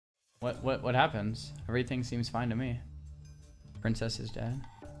What happens? Everything seems fine to me. Princess is dead.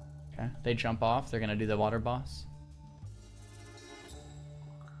 Okay. They jump off. They're gonna do the water boss.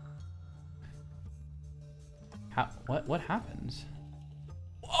 What happens?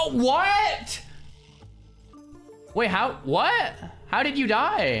 Oh, what? Wait, what? How did you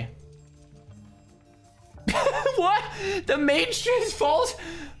die? What? The mage just falls?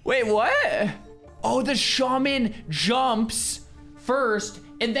 Wait, what? Oh, the shaman jumps first,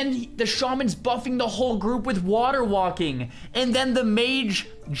 and then the shaman's buffing the whole group with water walking, and then the mage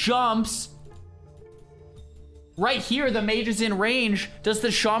jumps. Right here, the mage is in range. Does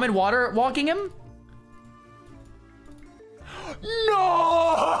the shaman water walking him? No!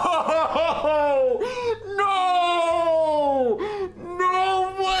 No!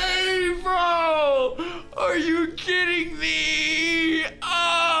 No way, bro! Are you kidding me?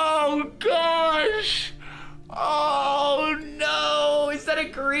 Oh, gosh! Oh, no! Is that a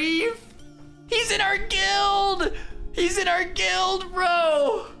grief? He's in our guild! He's in our guild,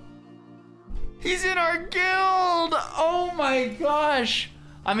 bro! He's in our guild! Oh, my gosh!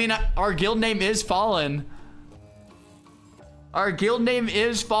 I mean, our guild name is Fallen. Our guild name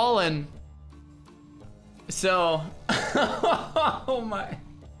is Fallen. So, oh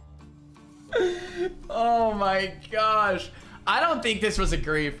my gosh. I don't think this was a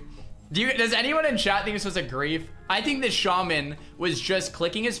grief. Does anyone in chat think this was a grief? I think the shaman was just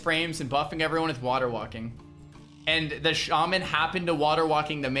clicking his frames and buffing everyone with water walking. And the shaman happened to water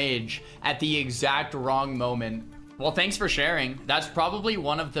walking the mage at the exact wrong moment. Well, thanks for sharing. That's probably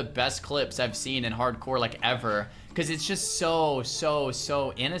one of the best clips I've seen in hardcore like ever. Because it's just so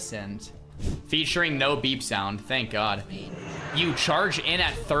innocent. Featuring no beep sound, thank God. You charge in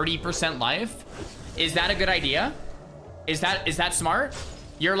at 30% life? Is that a good idea? Is that smart?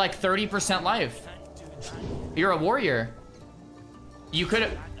 You're like 30% life. You're a warrior. You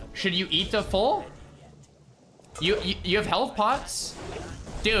could, should you eat the full? You have health pots?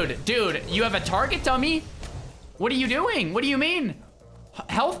 Dude, you have a target dummy? What are you doing? What do you mean?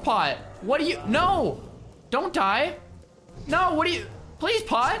 Health pot, what do you, no! Don't die. No, what do you... Please,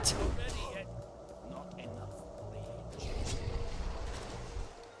 pot.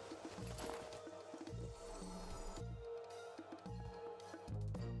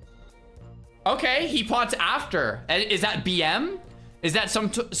 Okay, he pots after. Is that BM? Is that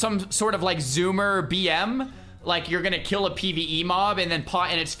some sort of like Zoomer BM? Like you're gonna kill a PvE mob and then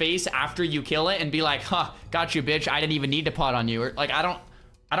pot in its face after you kill it and be like, huh, got you, bitch. I didn't even need to pot on you. Or, like, I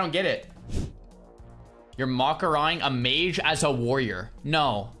don't get it. You're Makarawing a mage as a warrior.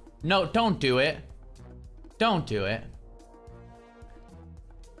 No, don't do it. Don't do it.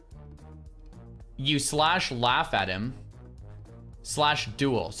 You slash laugh at him. Slash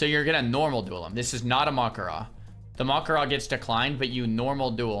duel. So you're gonna normal duel him. This is not a Makara. The Makara gets declined, but you normal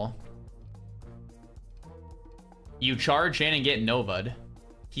duel. You charge in and get Nova'd.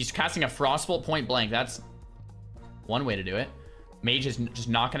 He's casting a Frostbolt point blank. That's one way to do it. Mage is just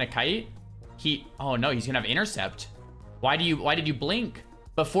not gonna kite. Oh no, he's gonna have intercept. Why did you blink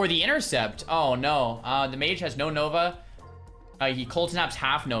before the intercept? Oh no, the mage has no Nova. He cold snaps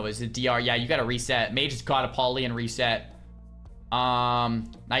half Novas. The DR, yeah, you gotta reset. Mage has got a poly and reset.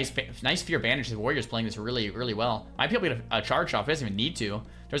 Nice fear bandage. The warrior's playing this really well. Might be able to get a charge off. He doesn't even need to.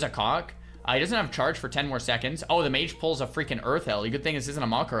 There's a cock. He doesn't have charge for 10 more seconds. Oh, the mage pulls a freaking Earth Ellie. Good thing this isn't a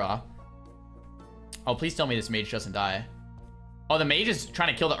Makara. Oh, please tell me this mage doesn't die. Oh, the mage is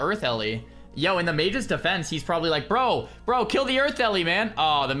trying to kill the Earth Ellie. Yo, in the mage's defense, he's probably like, bro, kill the Earth Ellie, man.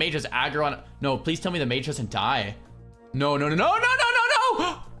 Oh, the mage is aggro on... No, please tell me the mage doesn't die. No.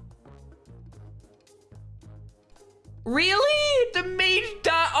 Really? The mage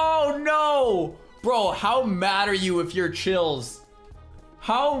died? Oh, no. Bro, how mad are you if you're Chills?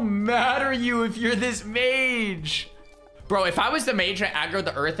 How mad are you if you're this mage? Bro, if I was the mage and aggroed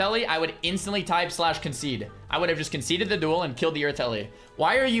the Earth Ellie, I would instantly type /concede. I would have just conceded the duel and killed the Earth Ellie.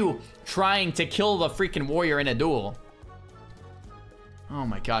 Why are you trying to kill the freaking warrior in a duel? Oh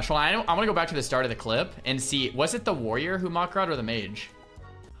my gosh. Well, I want to go back to the start of the clip and see, was it the warrior who Makara'd or the mage?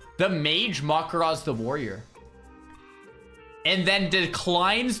 The mage Makara'd the warrior. And then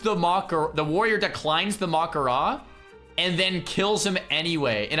declines the warrior declines the Makara and then kills him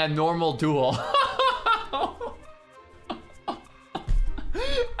anyway in a normal duel.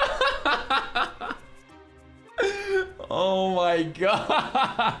 Oh my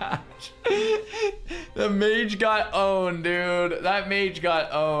gosh. The mage got owned, dude. That mage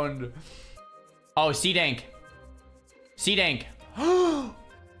got owned. Oh, C-Dank. C-Dank.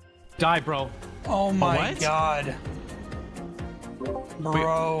 Die, bro. Oh my god.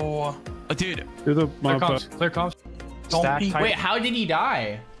 Bro. Oh, dude. Clear comms. Clear comms. Don't be... Wait, how did he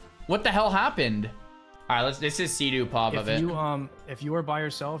die? What the hell happened? All right, this is Sea-Doo pop of it. If you are by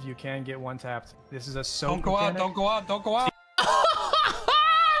yourself, you can get one tapped. This is a soap. Don't go out, don't go out, don't go out.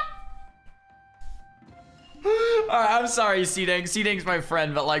 Alright, I'm sorry, Sea-Dang. Sea-Dang's my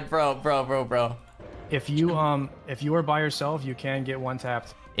friend, but like, bro. If you are by yourself, you can get one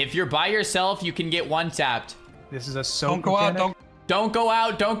tapped. If you're by yourself, you can get one tapped. This is a soap. Don't go out, Don't go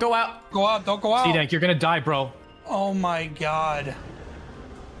out, don't go out. go out, don't go out. C-Dank, you're gonna die, bro. Oh my god.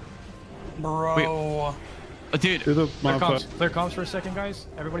 Bro. Dude, Clear comms for a second, guys.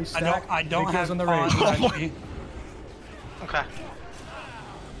 Everybody stack. I don't Big have heals on the pawns, raid. actually. Okay.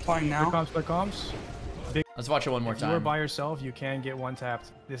 Fine now. Clear comms. Let's watch it one more If you are time. by yourself, you can get one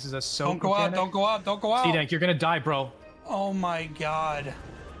tapped. This is a soap. Don't go out, don't go out, don't go out. C-Dank, you're gonna die, bro. Oh my god.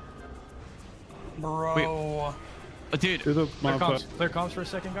 Bro. dude. Clear comms for a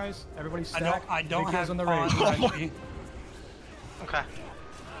second, guys. Everybody stack. I don't Big have heals on the raid. pawns, actually. Okay.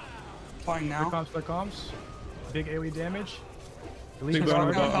 Fine now. Clear comms. Big AoE damage. Run.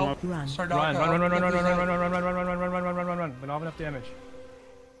 Run. Sardaka, Run. We don't have enough damage.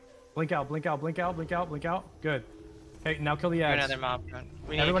 Blink out. Good. Hey, now kill the ads. Another mob run.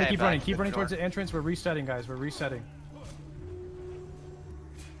 We need Everybody to keep pay running. back Keep the running door. towards the entrance. We're resetting, guys. We're resetting.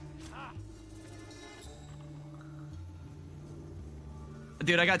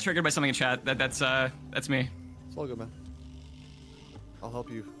 Dude, I got triggered by something in chat. That's me. It's all good, man. I'll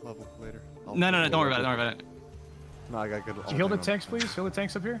help you level later. No, don't worry about it. No, I got good. Can you heal the tanks, please? Heal the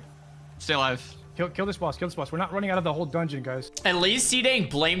tanks up here. Stay alive. Kill this boss. We're not running out of the whole dungeon, guys. At least Sea-Dang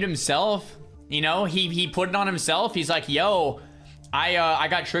blamed himself. You know, he put it on himself. He's like, yo, I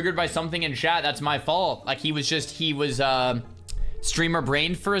got triggered by something in chat. That's my fault. Like he was streamer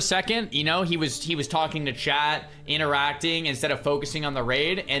brained for a second. You know, he was talking to chat, interacting instead of focusing on the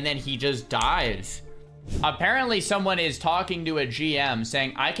raid, and then he just dies. Apparently someone is talking to a GM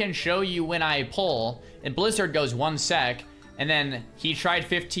saying, I can show you when I pull, and Blizzard goes 1 sec, and then he tried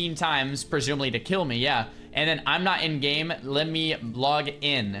 15 times, presumably to kill me, yeah. And then I'm not in game, let me log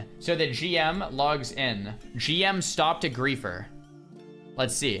in. So the GM logs in. GM stopped a griefer.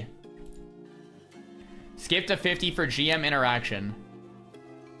 Let's see. Skip to 50 for GM interaction.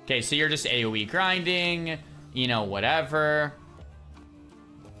 Okay, so you're just AoE grinding, you know, whatever.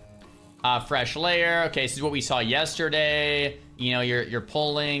 Fresh layer. Okay, this is what we saw yesterday. You know, you're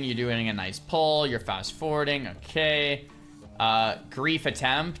pulling, you're doing a nice pull, you're fast forwarding. Okay. Grief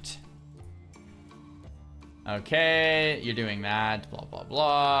attempt. Okay, you're doing that. Blah blah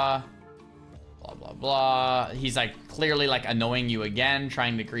blah. Blah blah blah. He's like clearly like annoying you again,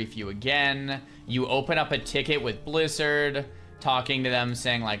 trying to grief you again. You open up a ticket with Blizzard, talking to them,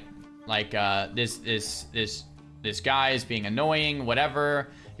 saying this guy is being annoying, whatever.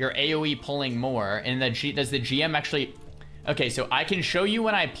 You're AoE pulling more, and does the GM actually? Okay, so I can show you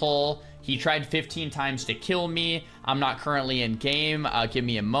when I pull. He tried 15 times to kill me. I'm not currently in game. Give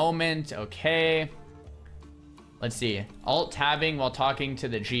me a moment. Okay. Let's see. Alt tabbing while talking to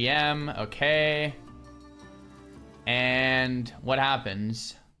the GM. Okay. And what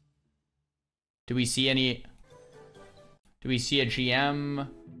happens? Do we see a GM?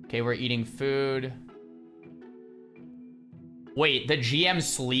 Okay, we're eating food. Wait, the GM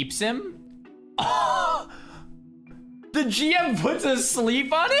sleeps him? Oh! The GM puts a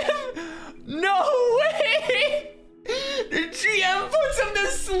sleep on him? No way! The GM puts him to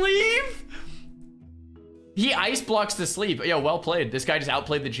sleep? He ice blocks the sleep. Yo, well played. This guy just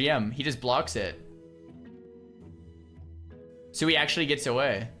outplayed the GM. He just blocks it. So he actually gets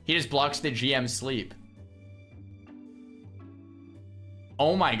away. He just blocks the GM's sleep.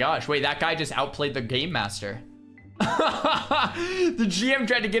 Oh my gosh. Wait, that guy just outplayed the game master. The GM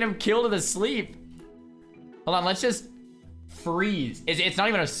tried to get him killed in the sleep. Hold on, let's just freeze. It's not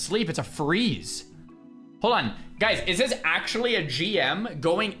even a sleep, it's a freeze. Hold on, guys, is this actually a GM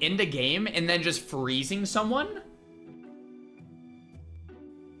going into game and then just freezing someone?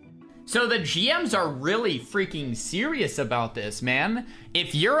 So the GMs are really freaking serious about this, man.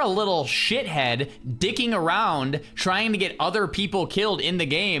 If you're a little shithead dicking around trying to get other people killed in the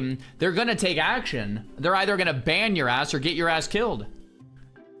game, they're gonna take action. They're either gonna ban your ass or get your ass killed.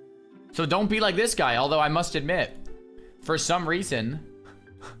 So don't be like this guy, although I must admit, for some reason,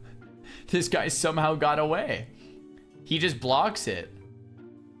 this guy somehow got away. He just blocks it.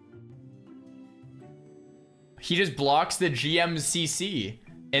 He just blocks the GM's CC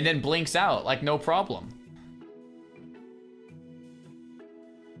and then blinks out like no problem.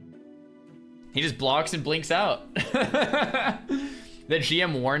 He just blocks and blinks out. The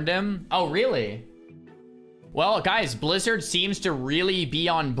GM warned him. Oh, really? Well, guys, Blizzard seems to really be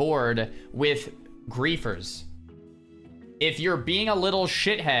on board with griefers. if you're being a little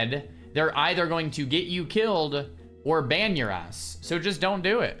shithead, they're either going to get you killed or ban your ass. So just don't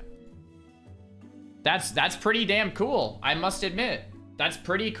do it. That's pretty damn cool, I must admit. That's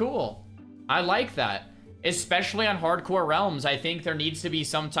pretty cool. I like that. Especially on hardcore realms, I think there needs to be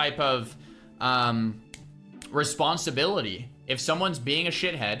some type of responsibility. If someone's being a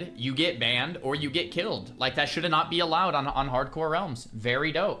shithead, you get banned or you get killed. Like, that should not be allowed on hardcore realms.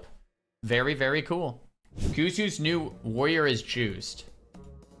 Very dope. Very, very cool. Kusu's new warrior is juiced.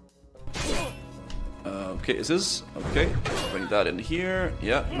 Okay, is this? Okay, bring that in here.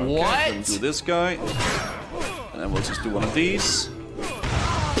 Yeah. Okay, What? then do this guy. And then we'll just do one of these.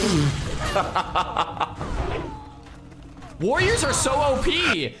 Warriors are so OP.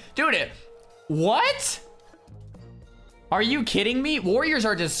 Dude, what? Are you kidding me? Warriors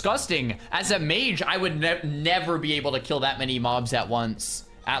are disgusting. As a mage, I would never be able to kill that many mobs at once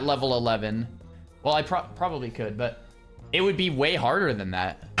at level 11. Well, I probably could, but it would be way harder than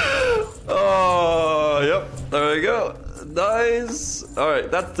that. Oh, yep. There we go. Nice. All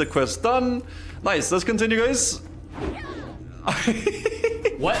right, that's the quest done. Nice. Let's continue, guys.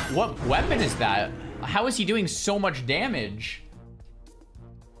 What weapon is that? How is he doing so much damage?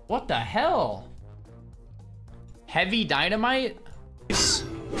 What the hell? Heavy dynamite?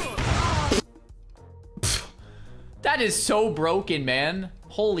 That is so broken, man.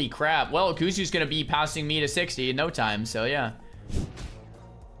 Holy crap. Well, Kusu's gonna be passing me to 60 in no time, so yeah.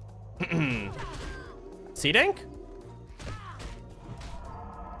 C-Dank?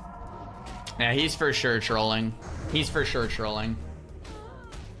 Yeah, he's for sure trolling. He's for sure trolling.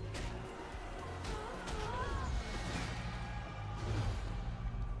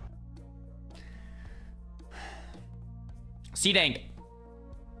 C-Dank,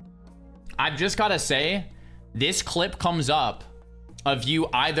 I've just gotta say, this clip comes up of you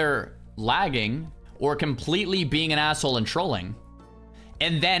either lagging or completely being an asshole and trolling.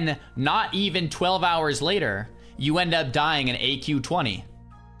 And then, not even 12 hours later, you end up dying in AQ20.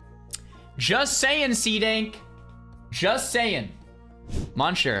 Just saying, C-Dank. Just saying.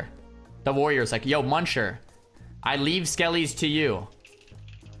 Muncher. The warrior's like, yo, Muncher, I leave Skellies to you.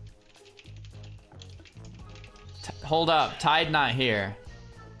 Hold up, Tide not here.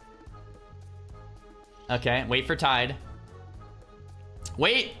 Okay, wait for Tide.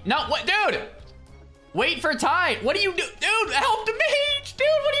 Wait, no, what, dude? Wait for Tide. What do you do? Dude, help the mage. Dude,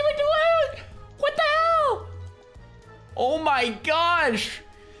 what are you doing? What the hell? Oh my gosh.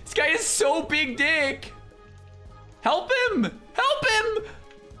 This guy is so big dick. Help him. Help him.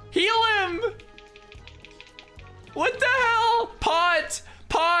 Heal him. What the hell? Pot.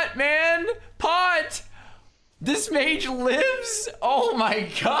 Pot, man. Pot. This mage lives? Oh my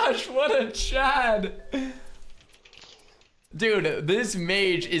gosh, what a Chad. Dude, this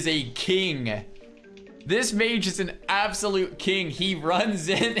mage is a king. This mage is an absolute king. He runs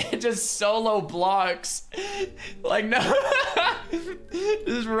in and just solo blocks. Like, no.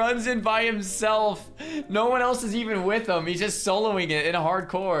 Just runs in by himself. No one else is even with him. He's just soloing it in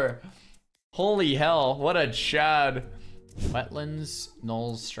hardcore. Holy hell, what a Chad. Wetlands,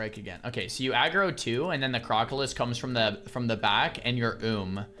 Knolls, strike again. Okay, so you aggro 2, and then the Crocodilus comes from the back, and you're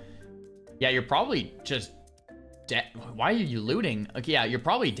Yeah, you're probably just dead. Why are you looting? Okay, yeah, you're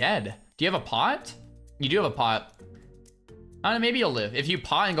probably dead. Do you have a pot? You do have a pot. I don't know, maybe you'll live. If you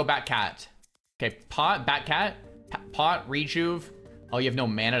pot and go back cat. Okay, pot, back cat, pot, rejuve. Oh, you have no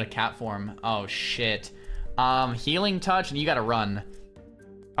mana to cat form. Oh, shit. Healing touch, and you gotta run.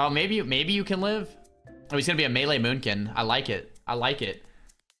 Oh, maybe you can live. Oh, he's gonna be a melee moonkin. I like it. I like it.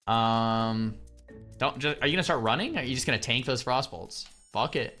 Are you gonna start running? Or are you just gonna tank those frostbolts?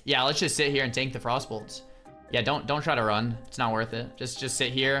 Fuck it. Yeah, let's just sit here and tank the frostbolts. Yeah, don't try to run. It's not worth it. Just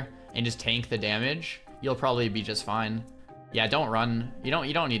sit here and just tank the damage. You'll probably be just fine. Yeah, don't run. You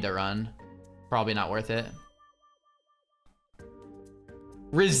don't need to run. Probably not worth it.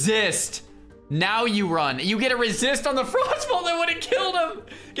 Resist. Now you run. You get a resist on the frostbolt that would have killed him.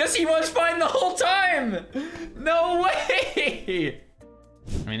 Guess he was fine the whole time. No way.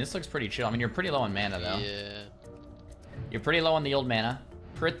 I mean, this looks pretty chill. I mean, you're pretty low on mana, though. Yeah. You're pretty low on the old mana.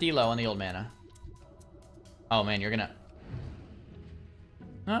 Pretty low on the old mana. Oh, man, you're gonna...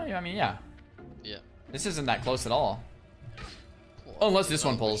 Oh, I mean, yeah. Yeah. This isn't that close at all. Oh, unless this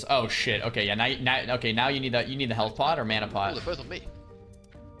one pulls. Oh, shit. Okay, yeah, now you need the health pot or mana pot. Oh, they're both on me.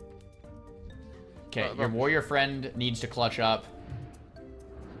 Okay, your warrior friend needs to clutch up.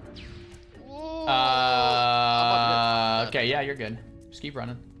 Okay, yeah, you're good. Just keep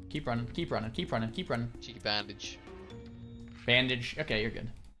running. Keep running. Keep running. Keep running. Keep running. Cheeky bandage. Bandage. Okay, you're good.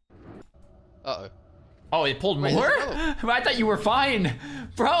 Uh-oh. Oh, it pulled Wait, more? there's another one. I thought you were fine.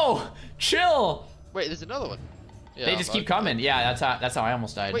 Bro, chill. Wait, there's another one. Yeah, They just keep coming. Yeah, that's how I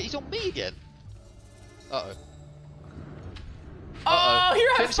almost died. Wait, he's on me again. Uh-oh. Oh,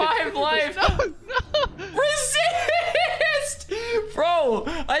 you're at Finish it. 5 life. No, no. Resist! Bro,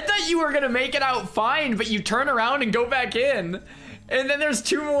 I thought you were gonna make it out fine, but you turn around and go back in. And then there's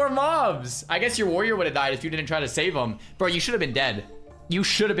 2 more mobs. I guess your warrior would have died if you didn't try to save him. Bro, you should have been dead. You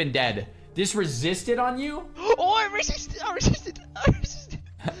should have been dead. This resisted on you? Oh, I resisted. I resisted. I resisted.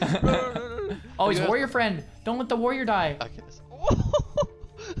 No. Oh, he's warrior friend. Don't let the warrior die. Okay,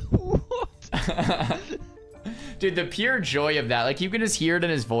 what? Dude, the pure joy of that, like you can just hear it in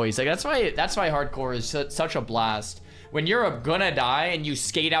his voice. Like that's why hardcore is such a blast. When you're gonna die and you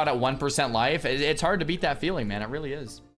skate out at 1% life, it's hard to beat that feeling, man. It really is.